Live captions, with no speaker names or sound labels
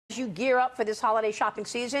As you gear up for this holiday shopping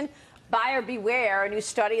season, buyer beware. A new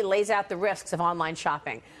study lays out the risks of online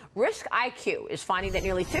shopping. Risk IQ is finding that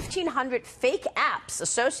nearly 1,500 fake apps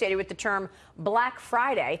associated with the term Black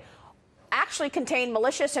Friday actually contain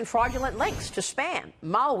malicious and fraudulent links to spam,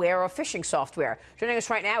 malware, or phishing software. Joining us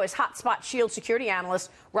right now is Hotspot Shield Security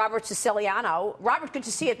analyst Robert Siciliano. Robert, good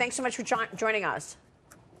to see you. Thanks so much for joining us.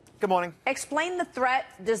 Good morning. Explain the threat.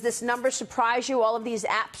 Does this number surprise you, all of these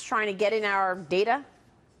apps trying to get in our data?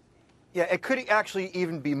 Yeah, it could actually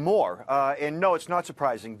even be more. And no, it's not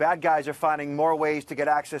surprising. Bad guys are finding more ways to get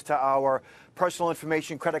access to our personal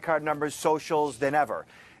information, credit card numbers, socials than ever.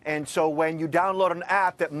 And so when you download an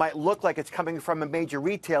app that might look like it's coming from a major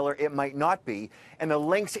retailer, it might not be. And the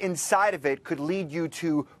links inside of it could lead you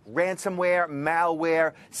to ransomware,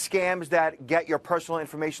 malware, scams that get your personal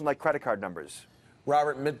information like credit card numbers.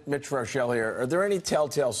 Robert, Mitch Rochelle here. Are there any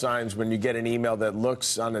telltale signs when you get an email that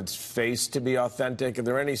looks on its face to be authentic? Are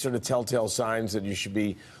there any sort of telltale signs that you should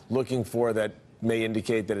be looking for that may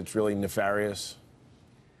indicate that it's really nefarious?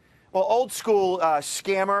 Well, old school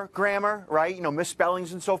scammer grammar, right? You know,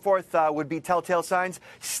 misspellings and so forth would be telltale signs.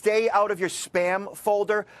 Stay out of your spam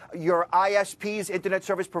folder. Your ISPs, internet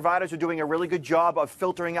service providers, are doing a really good job of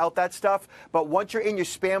filtering out that stuff. But once you're in your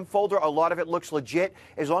spam folder, a lot of it looks legit.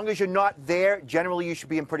 As long as you're not there, generally you should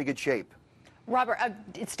be in pretty good shape. Robert,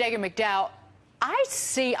 it's Dagan McDowell. I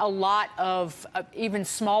see a lot of even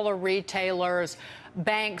smaller retailers,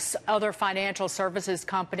 banks, other financial services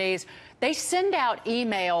companies. They send out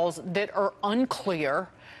emails that are unclear,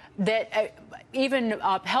 that even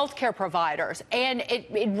healthcare providers. And it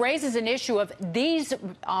raises an issue of these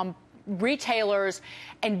retailers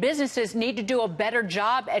and businesses need to do a better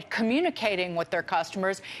job at communicating with their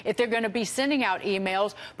customers if they're going to be sending out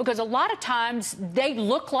emails, because a lot of times they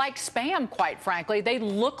look like spam, quite frankly. They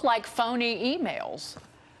look like phony emails.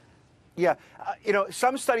 Yeah. You know,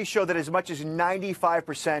 some studies show that as much as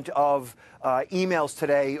 95% of emails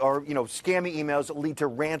today, or, you know, scammy emails, lead to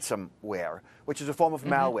ransomware, which is a form of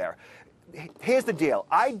malware. Here's the deal.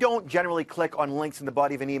 I don't generally click on links in the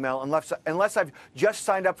body of an email unless I've just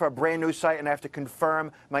signed up for a brand new site and I have to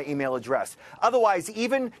confirm my email address. Otherwise,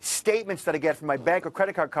 even statements that I get from my bank or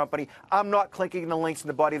credit card company, I'm not clicking the links in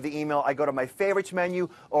the body of the email. I go to my favorites menu,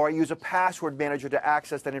 or I use a password manager to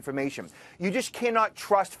access that information. You just cannot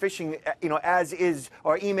trust phishing, you know, as is,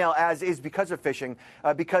 or email as is, because of phishing,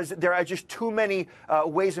 because there are just too many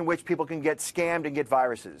ways in which people can get scammed and get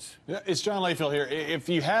viruses. Yeah, it's John Layfield here. If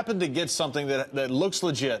you happen to get something that looks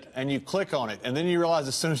legit and you click on it, and then you realize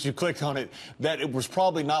as soon as you click on it that it was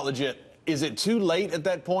probably not legit, is it too late at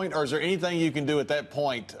that point, or is there anything you can do at that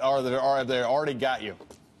point, or have they already got you?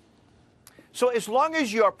 So as long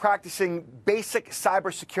as you're practicing basic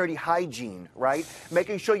cybersecurity hygiene, right,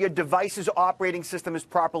 making sure your device's operating system is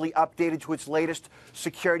properly updated to its latest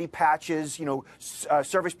security patches, you know,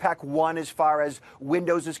 Service Pack 1 as far as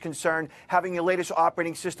Windows is concerned, having your latest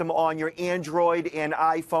operating system on your Android and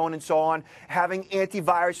iPhone and so on, having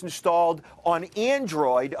antivirus installed on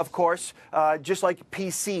Android, of course, just like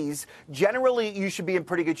PCs, generally you should be in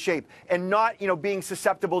pretty good shape, and not, you know, being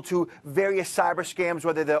susceptible to various cyber scams,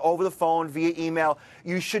 whether they're over the phone, via email.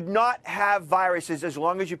 You should not have viruses as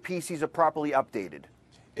long as your PCs are properly updated.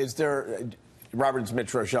 Is there, Robert, it's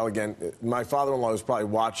Mitch Rochelle again. My father-in-law is probably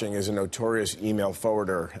watching, as a notorious email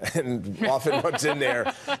forwarder, and often what's in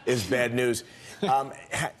there is bad news.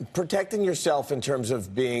 Protecting yourself in terms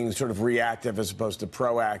of being sort of reactive as opposed to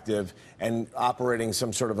proactive, and operating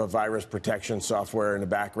some sort of a virus protection software in the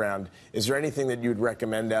background, is there anything that you'd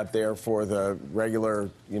recommend out there for the regular,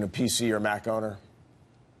 you know, PC or Mac owner?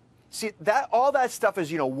 See, all that stuff is,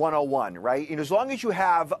 you know, 101, right? You know, as long as you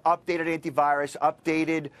have updated antivirus,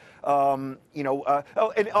 updated,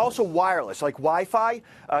 and also wireless, like Wi-Fi.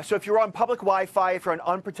 So if you're on public Wi-Fi, if you're on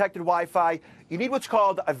unprotected Wi-Fi, you need what's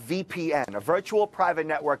called a VPN, a virtual private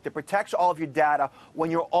network that protects all of your data when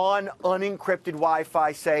you're on unencrypted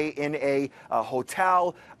Wi-Fi, say in a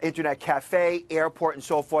hotel, internet cafe, airport, and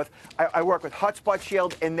so forth. I work with Hotspot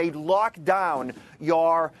Shield, and they lock down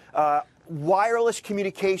your wireless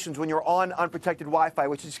communications when you're on unprotected Wi-Fi,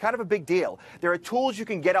 which is kind of a big deal. There are tools you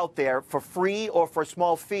can get out there for free or for a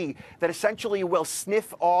small fee that essentially will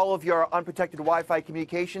sniff all of your unprotected Wi-Fi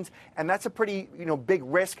communications, and that's a pretty, you know, big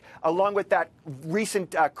risk, along with that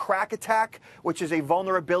recent crack attack, which is a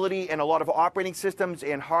vulnerability in a lot of operating systems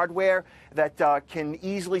and hardware that can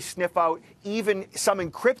easily sniff out even some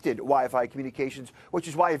encrypted Wi-Fi communications, which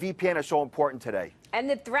is why a VPN is so important today. And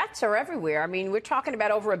the threats are everywhere. I mean, we're talking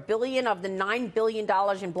about over $1 billion of the $9 billion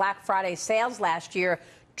in Black Friday sales last year,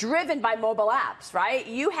 driven by mobile apps, right?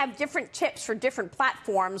 You have different tips for different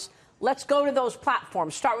platforms. Let's go to those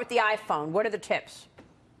platforms. Start with the iPhone. What are the tips?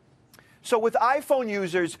 So with iPhone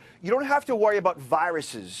users, you don't have to worry about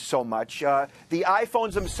viruses so much. The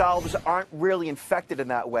iPhones themselves aren't really infected in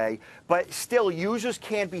that way, but still, users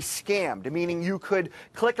can be scammed, meaning you could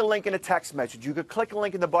click a link in a text message, you could click a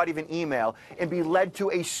link in the body of an email, and be led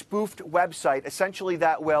to a spoofed website, essentially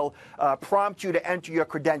that will prompt you to enter your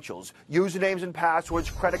credentials, usernames and passwords,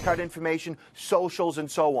 credit card information, socials, and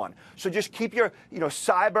so on. So just keep your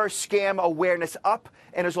cyber scam awareness up,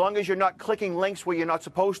 and as long as you're not clicking links where you're not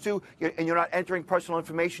supposed to, and you're not entering personal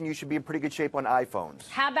information, you should be in pretty good shape on iPhones.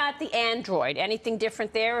 How about the Android? Anything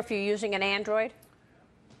different there if you're using an Android?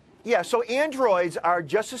 Yeah, so Androids are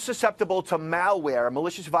just as susceptible to malware,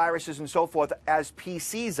 malicious viruses, and so forth as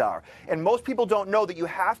PCs are. And most people don't know that you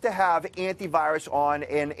have to have antivirus on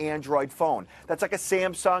an Android phone. That's like a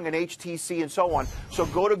Samsung, an HTC, and so on. So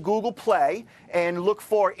go to Google Play and look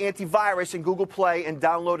for antivirus in Google Play and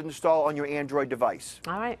download and install on your Android device.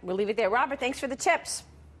 All right, we'll leave it there. Robert, thanks for the tips.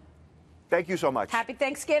 Thank you so much. Happy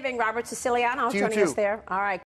Thanksgiving. Robert Siciliano joining us there. All right.